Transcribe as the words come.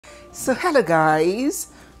So hello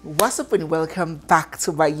guys, what's up and welcome back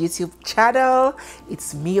to my YouTube channel.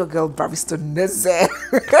 It's me, your girl Barrister Neze.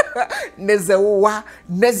 Nezepeperepe.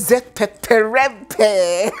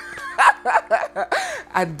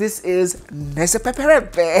 And this is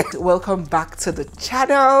Nezepeperepe. Welcome back to the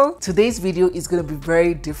channel. Today's video is going to be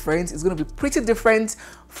very different. It's going to be pretty different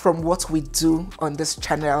from what we do on this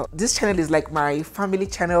channel. This channel is like my family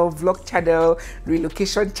channel, vlog channel,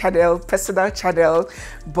 relocation channel, personal channel,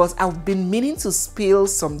 but I've been meaning to spill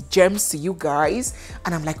some gems to you guys,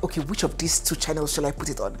 and I'm like, okay, which of these two channels shall I put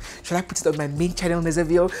it on? Shall I put it on my main channel,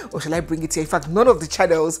 NEZEVILLE, or shall I bring it here? In fact, none of the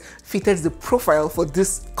channels fitted the profile for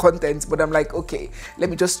this content, but I'm like, okay, let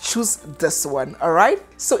me just choose this one. All right,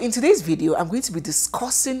 so in today's video, I'm going to be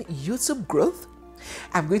discussing YouTube growth.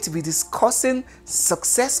 I'm going to be discussing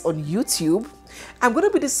success on YouTube. I'm going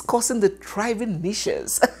to be discussing the thriving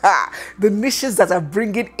niches, the niches that are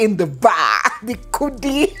bringing in the bar, the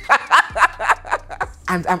kudi.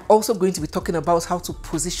 And I'm also going to be talking about how to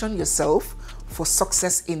position yourself for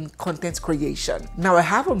success in content creation. Now, I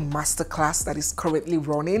have a masterclass that is currently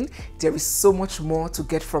running. There is so much more to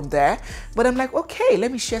get from there, but I'm like, okay,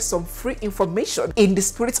 let me share some free information. In the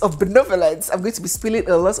spirit of benevolence, I'm going to be spilling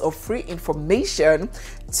a lot of free information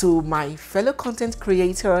to my fellow content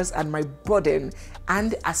creators and my budding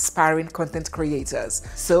and aspiring content creators.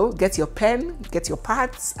 So get your pen, get your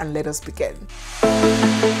pads, and let us begin.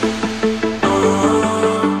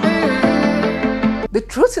 The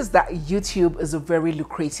truth is that YouTube is a very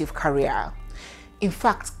lucrative career. In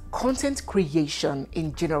fact, content creation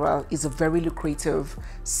in general is a very lucrative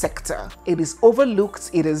sector. It is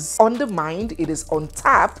overlooked, it is undermined, it is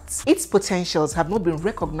untapped. Its potentials have not been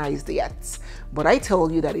recognized yet, but I tell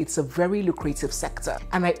you that it's a very lucrative sector.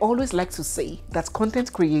 And I always like to say that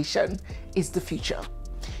content creation is the future.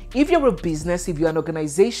 If you're a business, if you're an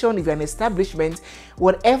organization, if you're an establishment,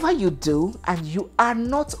 whatever you do and you are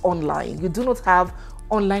not online, you do not have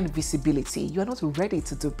online visibility, you are not ready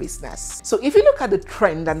to do business. So if you look at the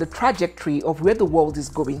trend and the trajectory of where the world is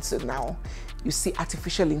going to now, you see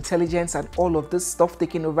artificial intelligence and all of this stuff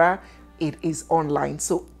taking over, it is online.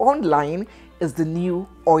 So online is the new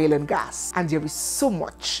oil and gas, and there is so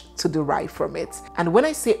much to derive from it. And when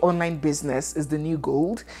I say online business is the new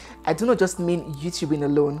gold, I do not just mean YouTubing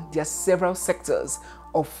alone. There are several sectors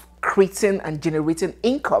of creating and generating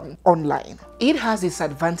income online. It has its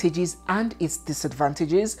advantages and its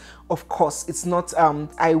disadvantages. Of course, it's not,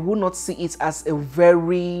 I would not see it as a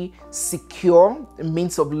very secure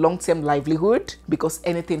means of long-term livelihood, because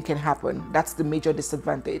anything can happen. That's the major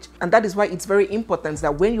disadvantage. And that is why it's very important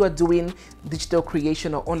that when you are doing digital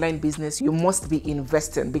creation or online business, you must be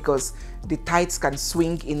investing, because the tides can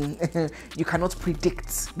swing in. You cannot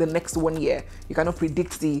predict the next 1 year. You cannot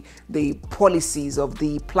predict the policies of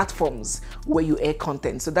the platforms where you air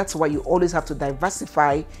content. So that's why you always have to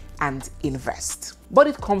diversify and invest. But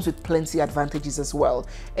it comes with plenty of advantages as well,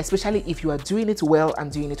 especially if you are doing it well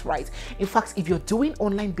and doing it right. In fact, if you're doing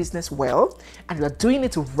online business well and you're doing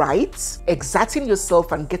it right, exerting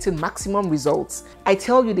yourself and getting maximum results, I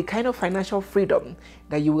tell you, the kind of financial freedom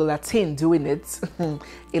that you will attain doing it,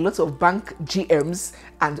 a lot of bank GMs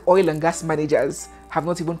and oil and gas managers have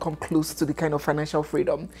not even come close to the kind of financial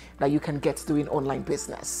freedom that you can get doing online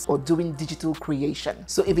business or doing digital creation.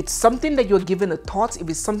 So if it's something that you're given a thought, if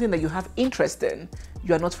it's something that you have interest in,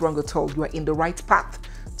 you are not wrong at all. You are in the right path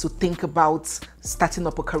to think about starting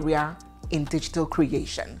up a career in digital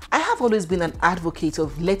creation. I have always been an advocate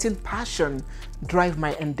of letting passion drive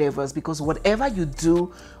my endeavors, because whatever you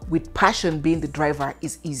do with passion being the driver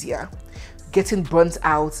is easier. Getting burnt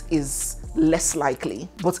out is less likely.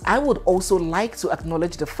 But I would also like to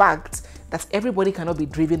acknowledge the fact that everybody cannot be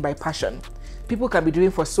driven by passion. People can be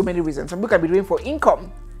driven for so many reasons. Some people can be driven for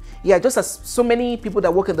income. Yeah, just as so many people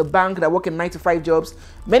that work in the bank, that work in 9-to-5 jobs,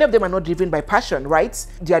 many of them are not driven by passion, right?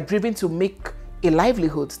 They are driven to make a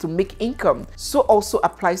livelihood, to make income. So also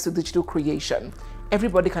applies to digital creation.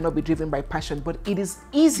 Everybody cannot be driven by passion, but it is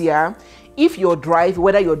easier if your drive,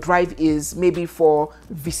 whether your drive is maybe for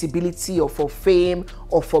visibility or for fame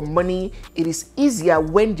or for money, it is easier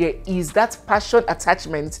when there is that passion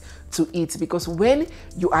attachment to it. Because when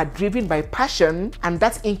you are driven by passion and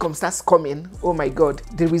that income starts coming, oh my God,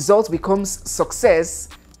 the result becomes success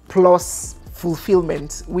plus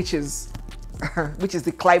fulfillment, which is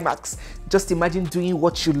the climax. Just imagine doing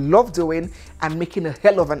what you love doing and making a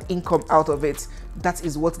hell of an income out of it. That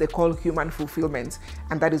is what they call human fulfillment,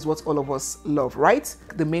 and that is what all of us love, right?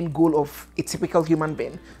 The main goal of a typical human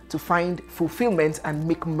being, to find fulfillment and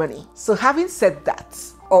make money. So having said that,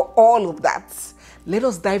 or all of that, let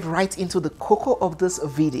us dive right into the cocoa of this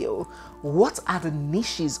video What are the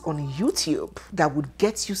niches on YouTube that would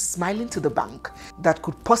get you smiling to the bank, that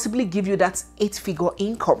could possibly give you that 8-figure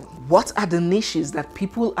income? What are the niches that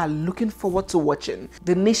people are looking forward to watching?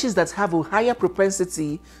 The niches that have a higher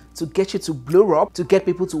propensity to get you to blow up, to get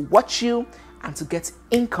people to watch you, and to get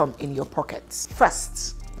income in your pockets.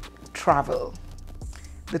 First, travel.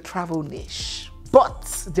 The travel niche.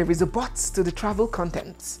 But there is a but to the travel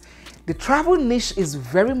content. The travel niche is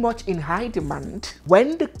very much in high demand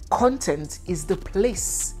when the content is the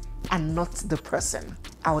place and not the person.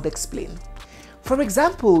 I would explain. For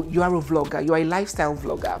example, you are a vlogger, you are a lifestyle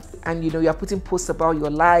vlogger, and you are putting posts about your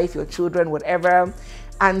life, your children, whatever,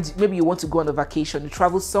 and maybe you want to go on a vacation, you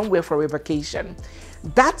travel somewhere for a vacation.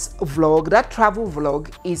 That vlog, that travel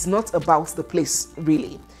vlog is not about the place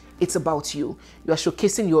really. It's about you. You're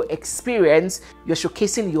showcasing your experience, you're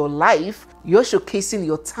showcasing your life, you're showcasing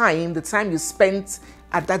your time, the time you spent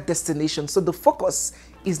at that destination. So the focus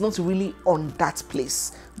is not really on that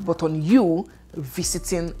place, but on you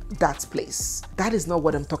visiting that place. That is not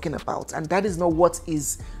what I'm talking about, and that is not what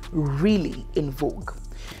is really in vogue.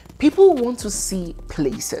 People want to see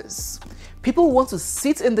places. People want to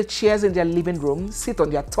sit in the chairs in their living room, sit on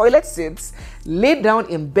their toilet seats, lay down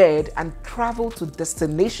in bed, and travel to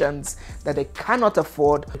destinations that they cannot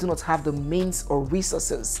afford, do not have the means or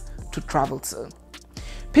resources to travel to.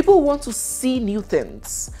 People want to see new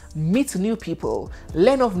things, meet new people,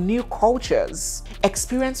 learn of new cultures,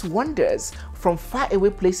 experience wonders from faraway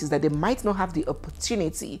places that they might not have the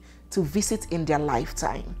opportunity to visit in their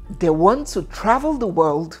lifetime. They want to travel the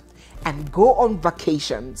world and go on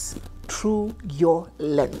vacations through your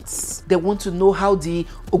lens. They want to know how the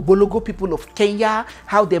Ogbologo people of Kenya,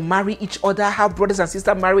 how they marry each other, how brothers and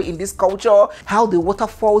sisters marry in this culture, how the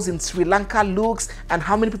waterfalls in Sri Lanka looks, and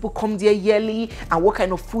how many people come there yearly, and what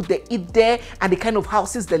kind of food they eat there, and the kind of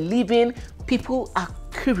houses they live in. People are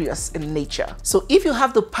curious in nature. So if you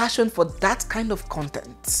have the passion for that kind of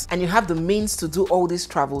content, and you have the means to do all these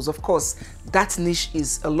travels, of course, that niche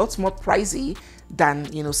is a lot more pricey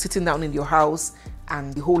than, sitting down in your house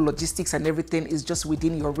and the whole logistics and everything is just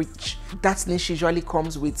within your reach. That niche usually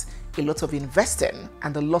comes with a lot of investing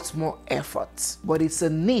and a lot more effort. But it's a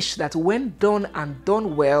niche that when done and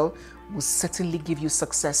done well, will certainly give you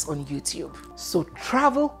success on YouTube. So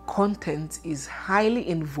travel content is highly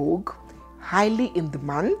in vogue, highly in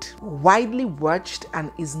demand, widely watched,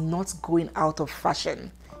 and is not going out of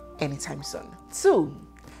fashion anytime soon. 2,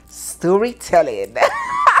 storytelling.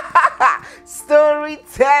 Storytelling.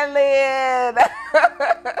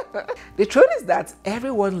 The truth is that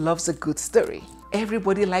everyone loves a good story.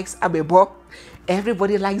 Everybody likes Abebo.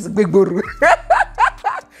 Everybody likes Gbegburu.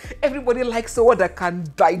 Everybody likes someone that can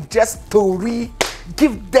digest story,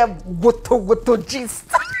 give them woto gist.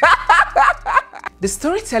 The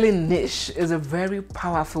storytelling niche is a very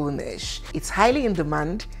powerful niche. It's highly in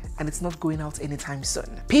demand and it's not going out anytime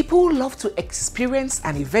soon. People love to experience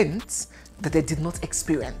an event that they did not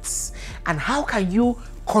experience. And how can you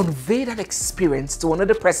convey that experience to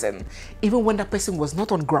another person, even when that person was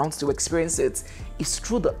not on ground to experience it, is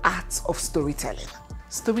through the art of storytelling.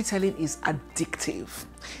 Storytelling is addictive.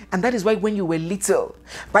 And that is why when you were little,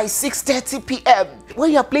 by 6:30 p.m.,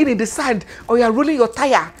 when you're playing in the sand or you're rolling your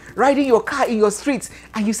tire, riding your car in your street,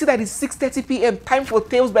 and you see that it's 6:30 p.m., time for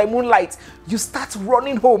Tales by Moonlight, you start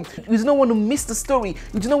running home. You do not want to miss the story.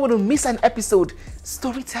 You do not want to miss an episode.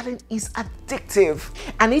 Storytelling is addictive.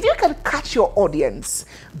 And if you can catch your audience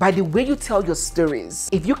by the way you tell your stories,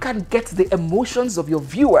 if you can get the emotions of your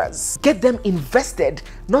viewers, get them invested,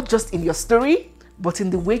 not just in your story, but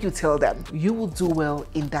in the way you tell them, you will do well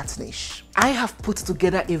in that niche. I have put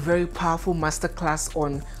together a very powerful masterclass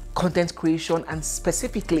on content creation and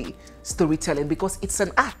specifically storytelling because it's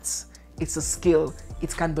an art, it's a skill,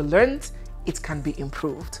 it can be learned, it can be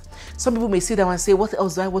improved. Some people may sit down and say, what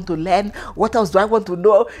else do I want to learn? What else do I want to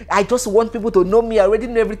know? I just want people to know me. I already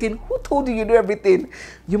know everything. Who told you you know everything?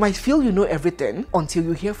 You might feel you know everything until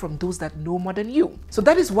you hear from those that know more than you. So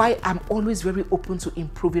that is why I'm always very open to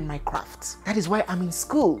improving my craft. That is why I'm in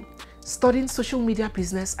school, studying social media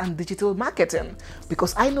business and digital marketing,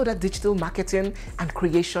 because I know that digital marketing and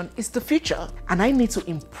creation is the future. And I need to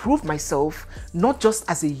improve myself, not just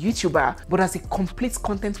as a YouTuber, but as a complete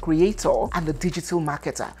content creator and a digital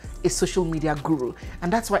marketer, a social media guru.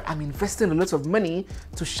 And that's why I'm investing a lot of money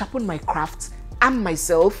to sharpen my craft, arm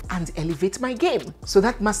myself, and elevate my game. So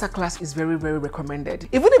that masterclass is very, very recommended.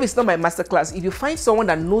 Even if it's not my masterclass, if you find someone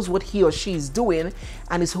that knows what he or she is doing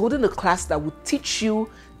and is holding a class that will teach you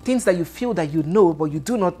things that you feel that you know but you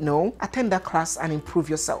do not know, attend that class and improve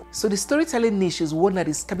yourself. So the storytelling niche is one that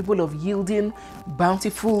is capable of yielding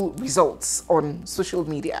bountiful results on social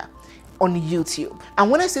media. on YouTube. And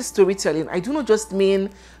when I say storytelling, I do not just mean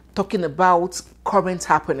talking about current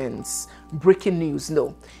happenings, breaking news.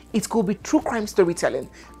 No, it could be true crime storytelling.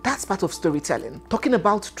 That's part of storytelling. Talking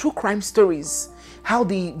about true crime stories, how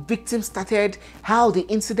the victim started, how the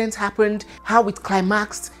incident happened, how it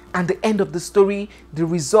climaxed, and the end of the story, the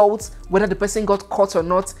results, whether the person got caught or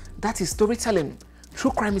not. That is storytelling.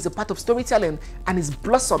 True crime is a part of storytelling and is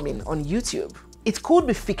blossoming on YouTube. It could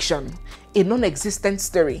be fiction, a non-existent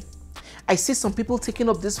story. I see some people taking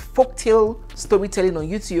up this folktale storytelling on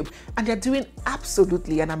YouTube, and they're doing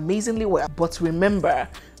absolutely and amazingly well. But remember,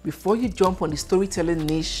 before you jump on the storytelling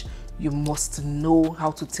niche, you must know how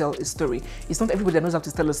to tell a story. It's not everybody that knows how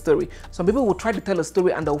to tell a story. Some people will try to tell a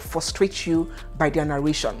story and they'll frustrate you by their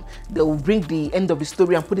narration. They'll bring the end of the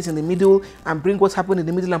story and put it in the middle, and bring what happened in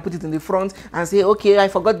the middle and put it in the front, and say, okay, I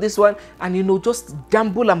forgot this one, and just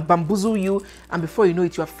gamble and bamboozle you, and before you know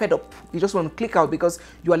it, you are fed up. You just want to click out because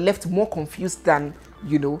you are left more confused than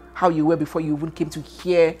how you were before you even came to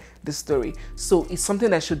hear the story. So it's something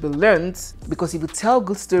that should be learned, because if you tell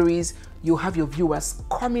good stories, you'll have your viewers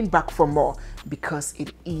coming back for more, because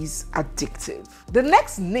it is addictive. The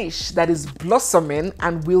next niche that is blossoming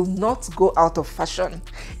and will not go out of fashion.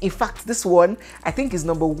 In fact, this one I think is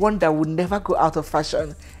number one that will never go out of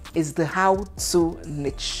fashion, is the how-to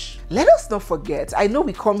niche. Let us not forget, I know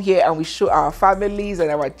we come here and we show our families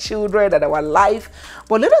and our children and our life,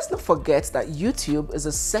 but let us not forget that YouTube is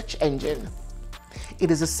a search engine.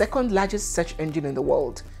 It is the second largest search engine in the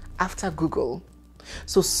world after Google.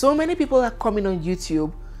 So many people are coming on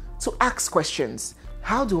YouTube to ask questions.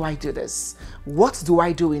 How do I do this? What do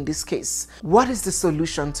I do in this case? What is the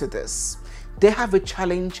solution to this? They have a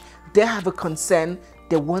challenge, they have a concern,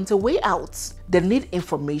 they want a way out. They need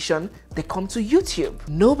information, they come to YouTube.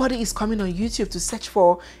 Nobody is coming on YouTube to search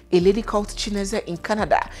for a lady called Chineze in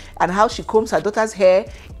Canada and how she combs her daughter's hair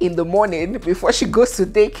in the morning before she goes to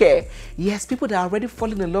daycare. Yes, people that are already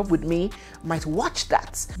falling in love with me might watch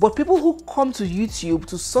that. But people who come to YouTube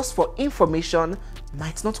to source for information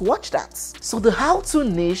might not watch that. So the how-to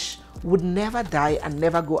niche would never die and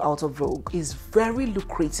never go out of vogue. It's very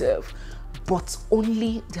lucrative, but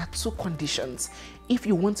only there are two conditions. If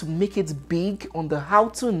you want to make it big on the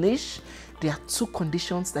how-to niche, there are two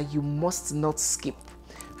conditions that you must not skip.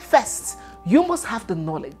 First, you must have the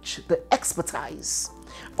knowledge, the expertise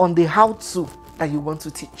on the how-to that you want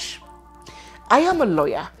to teach. I am a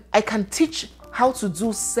lawyer. I can teach how to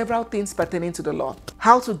do several things pertaining to the law.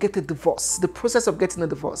 How to get a divorce, the process of getting a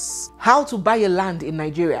divorce. How to buy a land in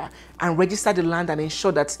Nigeria and register the land and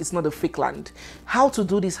ensure that it's not a fake land. How to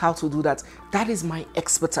do this, how to do that. That is my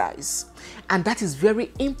expertise. And that is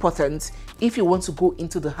very important if you want to go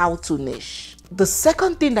into the how-to niche. The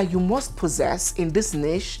second thing that you must possess in this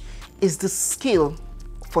niche is the skill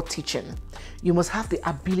for teaching. You must have the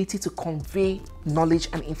ability to convey knowledge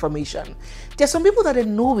and information. There are some people that they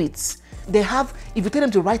know it. They have, if you tell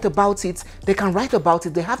them to write about it, they can write about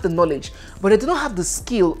it, they have the knowledge, but they do not have the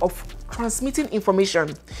skill of transmitting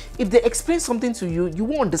information. If they explain something to you, you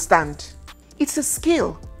won't understand. It's a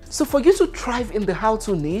skill. So for you to thrive in the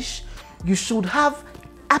how-to niche, you should have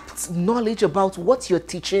apt knowledge about what you're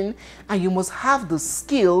teaching, and you must have the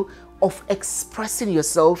skill of expressing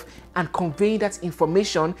yourself and conveying that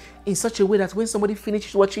information in such a way that when somebody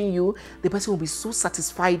finishes watching you, the person will be so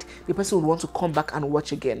satisfied, the person will want to come back and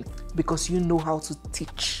watch again, because you know how to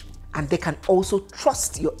teach. And they can also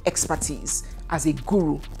trust your expertise as a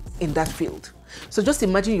guru in that field. So just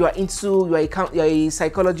imagine you're a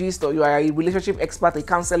psychologist, or you are a relationship expert, a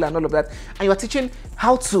counselor and all of that, and you are teaching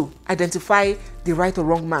how to identify the right or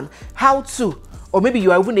wrong man, how to, or maybe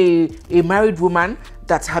you are even a married woman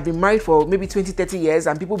that have been married for maybe 20, 30 years,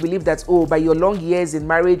 and people believe that, oh, by your long years in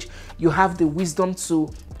marriage, you have the wisdom to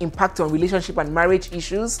impact on relationship and marriage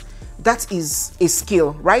issues. That is a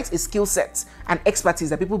skill, right? A skill set and expertise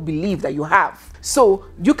that people believe that you have. So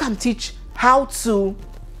you can teach how to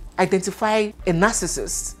identify a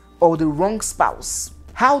narcissist or the wrong spouse,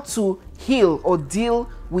 how to heal or deal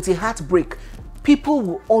with a heartbreak. People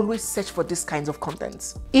will always search for this kinds of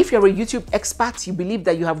content. If you're a YouTube expert, you believe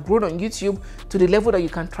that you have grown on YouTube to the level that you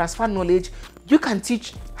can transfer knowledge, you can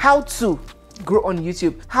teach how to grow on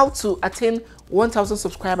YouTube, how to attain 1,000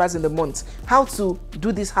 subscribers in a month, how to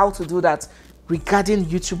do this, how to do that regarding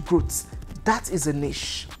YouTube growth. That is a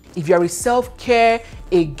niche. If you're a self-care,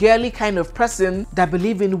 a girly kind of person that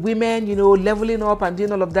believe in women, leveling up and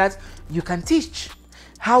doing all of that, you can teach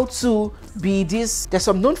how to be this. There's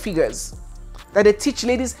some known figures that they teach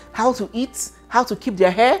ladies how to eat, how to keep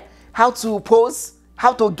their hair, how to pose,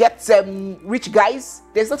 how to get rich guys.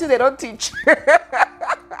 There's nothing they don't teach.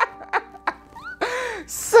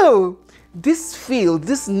 So This field,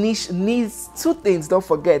 this niche needs two things, don't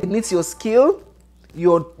forget. It needs your skill,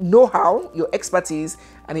 your know-how, your expertise,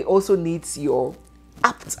 and it also needs your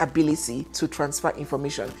apt ability to transfer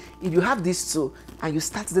information. If you have these two and you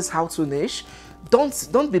start this how-to niche,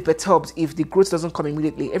 don't be perturbed if the growth doesn't come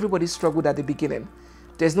immediately. Everybody struggled at the beginning.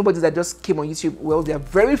 There's nobody that just came on YouTube. Well, there are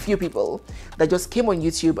very few people that just came on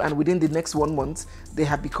YouTube and within the next 1 month, they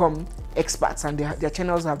have become experts and their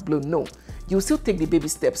channels have blown. No, you'll still take the baby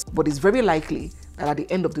steps, but it's very likely that at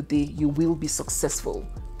the end of the day, you will be successful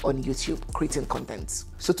on YouTube creating content.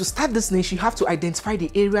 So to start this niche, you have to identify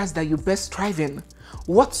the areas that you best thrive in.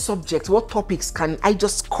 What subjects, what topics can I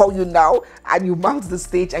just call you now and you mount the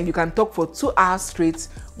stage and you can talk for 2 hours straight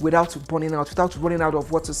without burning out, without running out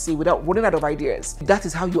of what to say, without running out of ideas. That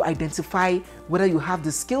is how you identify whether you have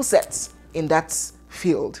the skill sets in that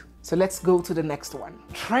field. So let's go to the next one.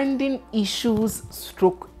 Trending issues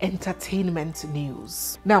 / entertainment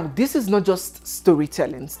news. Now, this is not just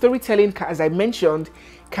storytelling. Storytelling, as I mentioned,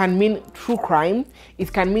 can mean true crime.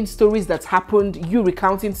 It can mean stories that happened, you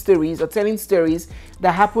recounting stories or telling stories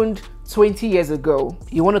that happened 20 years ago.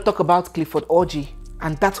 You want to talk about Clifford Orji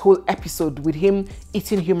and that whole episode with him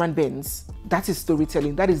eating human beings. That is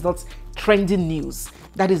storytelling. That is not trending news.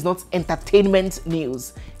 That is not entertainment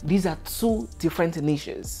news. These are two different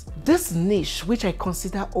niches. This niche, which I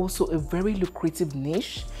consider also a very lucrative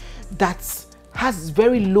niche that has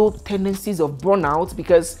very low tendencies of burnout,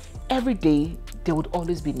 because every day there would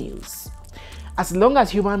always be news. As long as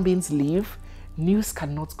human beings live, news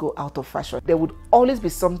cannot go out of fashion. There would always be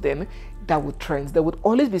something that would trend. There would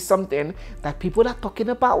always be something that people are talking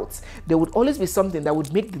about. There would always be something that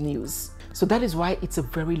would make the news. So that is why it's a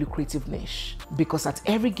very lucrative niche, because at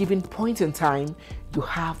every given point in time, you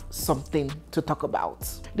have something to talk about.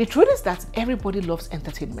 The truth is that everybody loves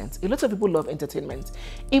entertainment. A lot of people love entertainment.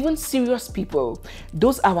 Even serious people,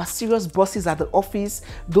 those our serious bosses at the office,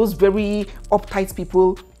 those very uptight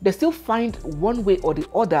people, they still find one way or the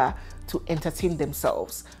other to entertain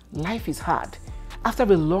themselves. Life is hard. After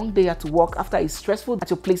a long day at work, after it's stressful at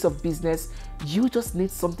your place of business, you just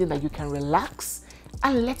need something that you can relax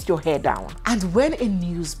and let your hair down. And when a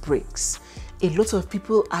news breaks, a lot of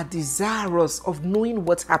people are desirous of knowing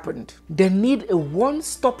what happened. They need a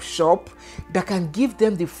one-stop shop that can give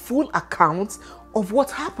them the full account of what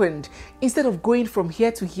happened, instead of going from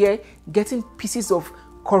here to here, getting pieces of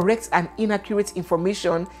correct and inaccurate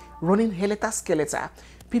information, running helter-skelter.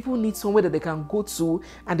 People need somewhere that they can go to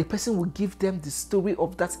and the person will give them the story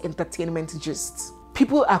of that entertainment gist.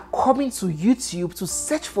 People are coming to YouTube to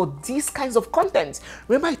search for these kinds of content.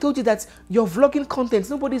 Remember I told you that your vlogging content,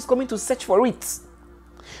 nobody is coming to search for it.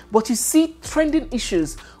 But you see trending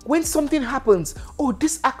issues. When something happens, oh,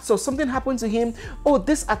 this actor, something happened to him, oh,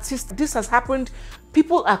 this artist, this has happened.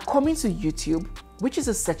 People are coming to YouTube, which is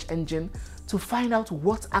a search engine, to find out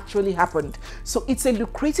what actually happened. So it's a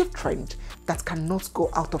lucrative trend that cannot go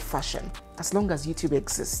out of fashion as long as YouTube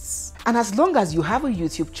exists. And as long as you have a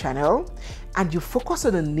YouTube channel and you focus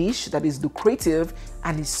on a niche that is lucrative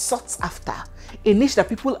and is sought after, a niche that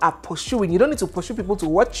people are pursuing. You don't need to pursue people to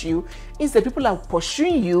watch you. Instead, people are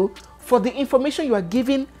pursuing you for the information you are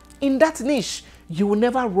giving in that niche. You will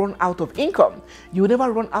never run out of income. You will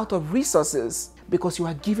never run out of resources, because you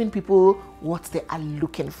are giving people what they are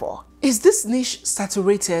looking for. Is this niche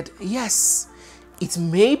saturated? Yes, it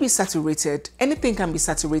may be saturated. Anything can be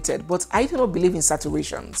saturated, but I do not believe in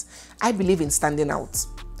saturations. I believe in standing out.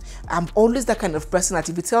 I'm always that kind of person that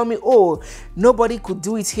if you tell me, oh, nobody could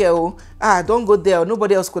do it here, don't go there, or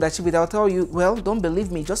nobody else could achieve it, I'll tell you, well, don't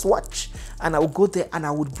believe me, just watch. And I will go there and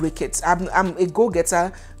I would break it. I'm a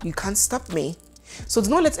go-getter. You can't stop me. So do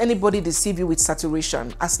not let anybody deceive you with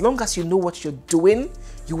saturation. As long as you know what you're doing,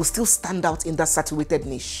 you will still stand out in that saturated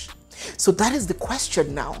niche. So that is the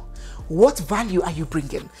question now. What value are you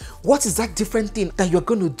bringing? What is that different thing that you're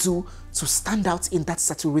going to do to stand out in that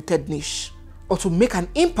saturated niche, or to make an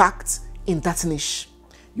impact in that niche?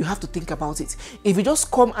 You have to think about it. If you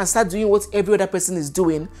just come and start doing what every other person is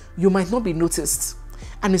doing, you might not be noticed.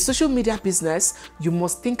 And in social media business, you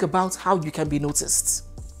must think about how you can be noticed,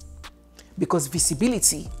 because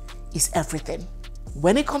visibility is everything.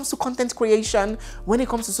 When it comes to content creation, when it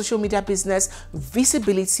comes to social media business,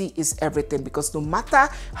 visibility is everything, because no matter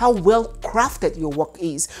how well crafted your work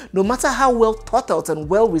is, no matter how well thought out and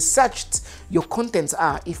well researched your contents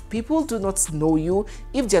are, if people do not know you,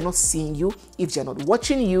 if they're not seeing you, if they're not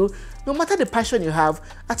watching you, no matter the passion you have,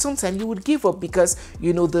 at some time you would give up, because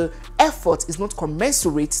you know the effort is not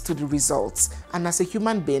commensurate to the results. And as a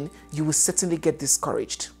human being, you will certainly get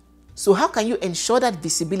discouraged. So how can you ensure that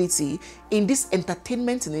visibility in this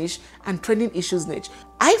entertainment niche and trending issues niche?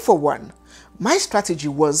 I, for one, my strategy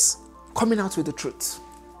was coming out with the truth.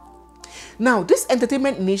 Now, this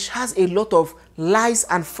entertainment niche has a lot of lies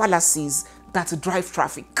and fallacies that drive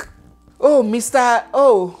traffic. Oh,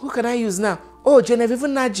 who can I use now? Oh, Genevieve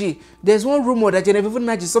Naji. There's one rumor that Genevieve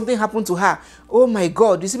Naji, something happened to her. Oh my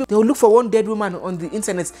God. You see, they'll look for one dead woman on the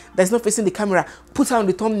internet that's not facing the camera, put her on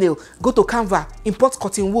the thumbnail, go to Canva, import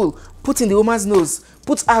cotton wool, put in the woman's nose,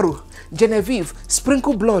 put arrow, Genevieve,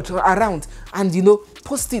 sprinkle blood around, and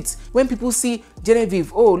post it. When people see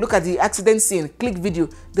Genevieve, oh, look at the accident scene, click video,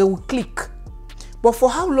 they will click. But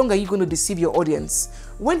for how long are you going to deceive your audience?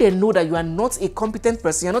 When they know that you are not a competent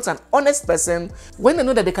person, you're not an honest person, when they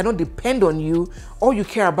know that they cannot depend on you, all you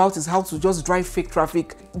care about is how to just drive fake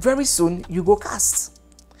traffic, very soon you go cast.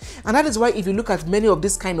 And that is why if you look at many of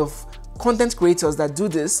these kind of content creators that do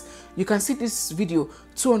this, you can see this video,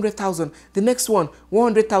 200,000, the next one,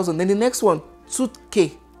 100,000, then the next one,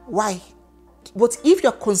 2K. Why? But if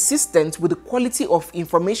you're consistent with the quality of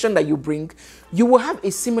information that you bring, you will have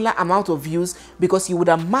a similar amount of views because you would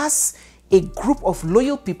amass a group of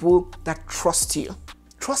loyal people that trust you.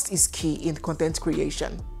 Trust is key in content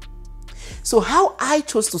creation. So how I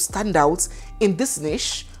chose to stand out in this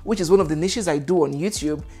niche, which is one of the niches I do on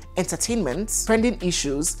YouTube, entertainment, trending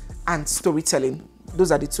issues, and storytelling.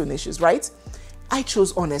 Those are the two niches, right? I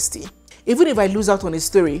chose honesty. Even if I lose out on a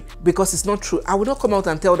story because it's not true, I will not come out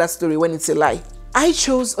and tell that story when it's a lie.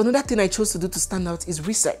 Another thing I chose to do to stand out is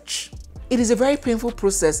research. It is a very painful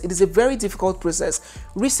process. It is a very difficult process.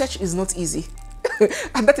 Research is not easy.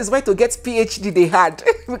 And that is why to get PhD they had,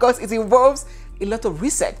 because it involves a lot of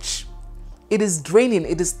research. It is draining,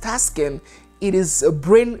 it is tasking, it is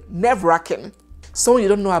brain nerve-wracking. Someone you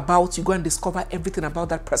don't know about, you go and discover everything about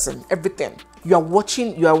that person, everything. You are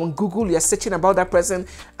watching, you are on Google, you are searching about that person,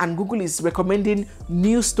 and Google is recommending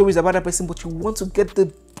new stories about that person, but you want to get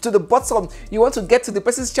to the bottom. You want to get to the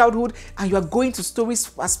person's childhood, and you are going to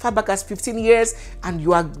stories as far back as 15 years, and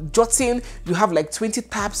you are jotting, you have like 20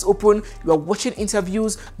 tabs open, you are watching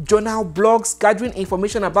interviews, journal, blogs, gathering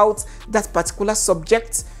information about that particular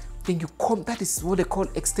subject. Then you come, that is what they call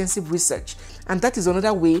extensive research. And that is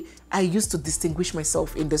another way I use to distinguish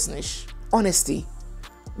myself in this niche. Honesty,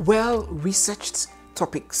 well-researched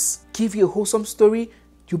topics, give you a wholesome story,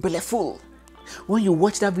 you belly full. When you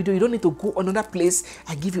watch that video, you don't need to go another place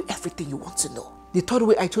and give you everything you want to know. The third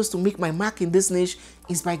way I chose to make my mark in this niche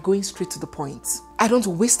is by going straight to the point. I don't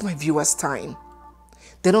waste my viewers' time.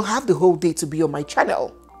 They don't have the whole day to be on my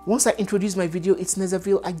channel. Once I introduce my video, it's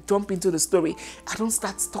Nezeville, I jump into the story. I don't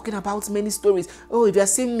start talking about many stories. Oh, if you're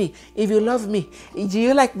seeing me, if you love me, do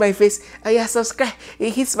you like my face? Oh yeah, subscribe,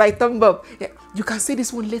 it hits my thumb up. Yeah. You can say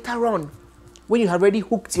this one later on, when you have already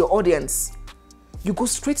hooked your audience. You go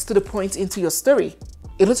straight to the point into your story.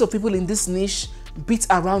 A lot of people in this niche beat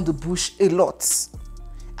around the bush a lot,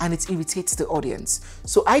 and it irritates the audience.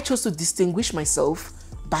 So I chose to distinguish myself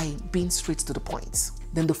by being straight to the point.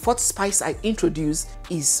 Then the fourth spice I introduce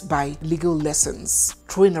is by legal lessons,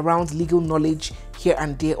 throwing around legal knowledge here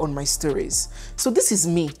and there on my stories. So this is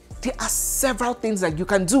me. There are several things that you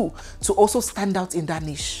can do to also stand out in that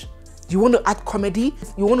niche. You want to add comedy?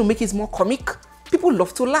 You want to make it more comic? People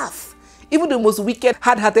love to laugh. Even the most wicked,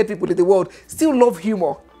 hard-hearted people in the world still love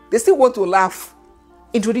humor. They still want to laugh.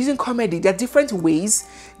 Introducing comedy, there are different ways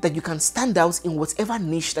that you can stand out in whatever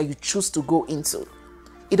niche that you choose to go into.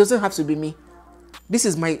 It doesn't have to be me. This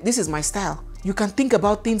is my style. You can think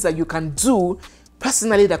about things that you can do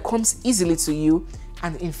personally that comes easily to you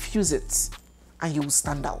and infuse it, and you will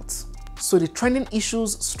stand out. So the trending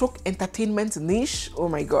issues stroke entertainment niche, oh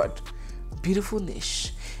my God, beautiful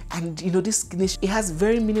niche. And this niche, it has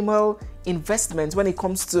very minimal investment when it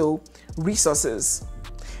comes to resources.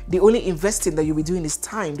 The only investing that you'll be doing is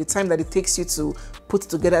time, the time that it takes you to put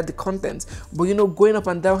together the content. But going up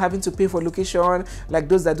and down, having to pay for location, like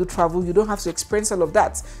those that do travel, you don't have to experience all of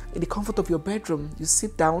that. In the comfort of your bedroom, you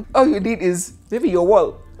sit down, all you need is maybe your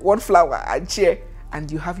wall, one flower, and chair,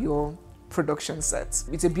 and you have your production set.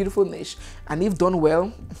 It's a beautiful niche, and if done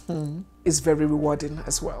well, it's very rewarding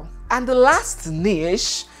as well. And the last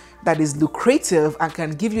niche that is lucrative and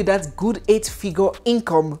can give you that good 8-figure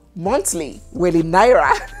income monthly, well, in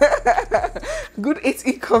Naira. Good 8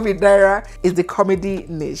 income in Naira is the comedy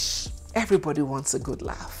niche. Everybody wants a good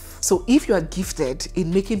laugh. So if you are gifted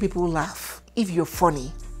in making people laugh, if you're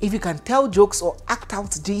funny, if you can tell jokes or act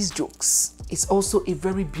out these jokes, it's also a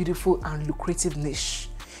very beautiful and lucrative niche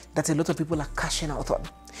that a lot of people are cashing out on.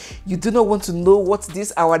 You do not want to know what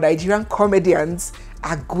our Nigerian comedians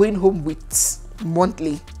are going home with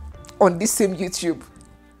monthly on this same YouTube.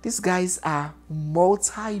 These guys are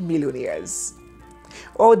multi-millionaires.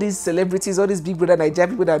 All these celebrities, all these Big Brother Nigeria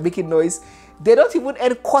people that are making noise, they don't even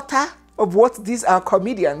earn $250,000 of what these are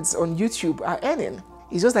comedians on YouTube are earning.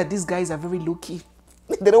 It's just that these guys are very low-key.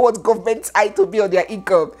 They don't want government eye to be on their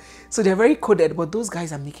income. So they're very coded, but those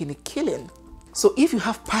guys are making a killing. So if you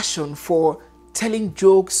have passion for telling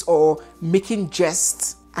jokes or making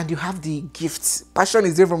jests, and you have the gift, passion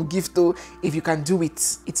is different from gift though, if you can do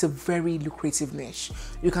it, it's a very lucrative niche.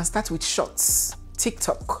 You can start with shorts,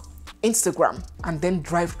 TikTok, Instagram, and then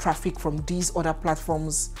drive traffic from these other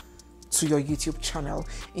platforms to your YouTube channel.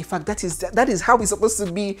 In fact, that is how it's supposed to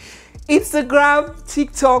be. Instagram,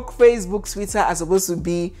 TikTok, Facebook, Twitter are supposed to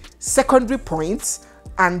be secondary points,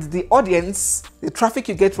 and the audience, the traffic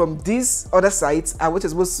you get from these other sites are what you're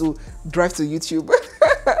supposed to drive to YouTube.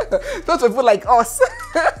 Not people like us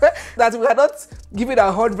that we are not giving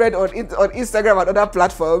 100 on Instagram and other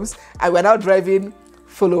platforms, and we're now driving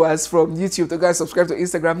followers from YouTube to go and subscribe to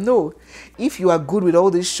Instagram. No, if you are good with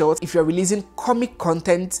all these shorts, if you're releasing comic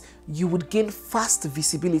content, you would gain fast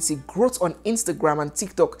visibility. Growth on Instagram and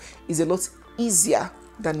TikTok is a lot easier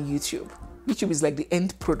than YouTube. YouTube is like the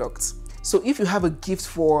end product. So if you have a gift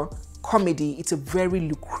for comedy, it's a very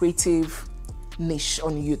lucrative niche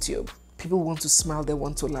on YouTube. People want to smile, they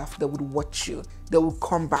want to laugh, they would watch you, they will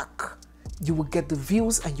come back. You will get the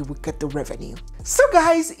views and you will get the revenue. So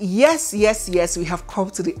guys, yes, we have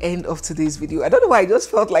come to the end of today's video. I don't know why I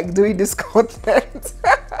just felt like doing this content.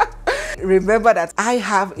 Remember that I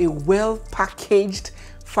have a well-packaged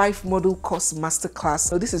 5-module course masterclass.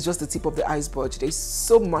 So this is just the tip of the iceberg. There's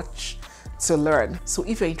so much to learn. So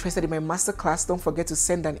if you're interested in my masterclass, don't forget to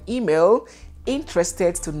send an email,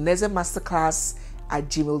 interested, to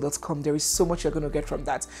nezemasterclass@gmail.com. There is so much you're going to get from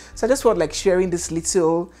that. So I just felt like sharing this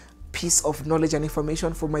little piece of knowledge and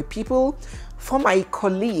information for my people, for my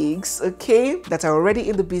colleagues, okay, that are already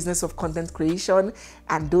in the business of content creation,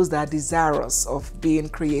 and those that are desirous of being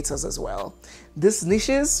creators as well. These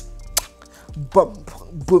niches,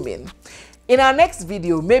 booming. In our next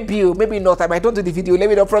video, maybe or maybe not, I might not do the video, let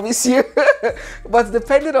me not promise you. But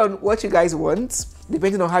depending on what you guys want,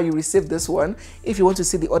 depending on how you receive this one, if you want to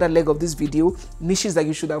see the other leg of this video, niches that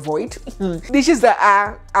you should avoid, niches that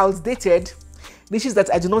are outdated, niches that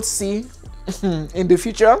I do not see in the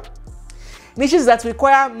future, niches that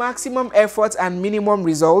require maximum effort and minimum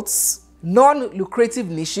results, non-lucrative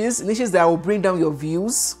niches, niches that will bring down your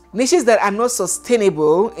views, niches that are not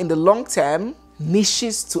sustainable in the long term,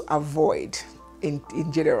 niches to avoid in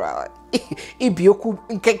general.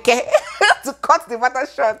 To cut the matter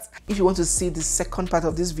short. If you want to see the second part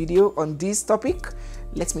of this video on this topic,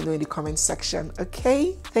 let me know in the comment section,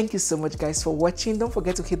 okay? Thank you so much guys for watching. Don't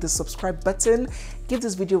forget to hit the subscribe button, give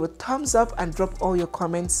this video a thumbs up, and drop all your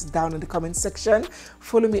comments down in the comment section.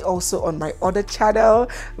 Follow me also on my other channel,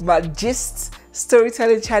 my gist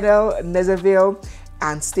storytelling channel, NEZEVILLE,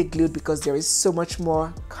 and stay glued because there is so much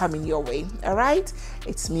more coming your way. All right,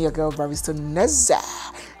 it's me, your girl Barrister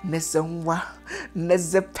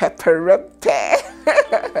Nezepepperempe.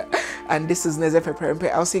 And this is Nezepepperempe.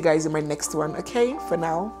 I'll see you guys in my next one. Okay, for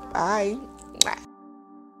now, bye.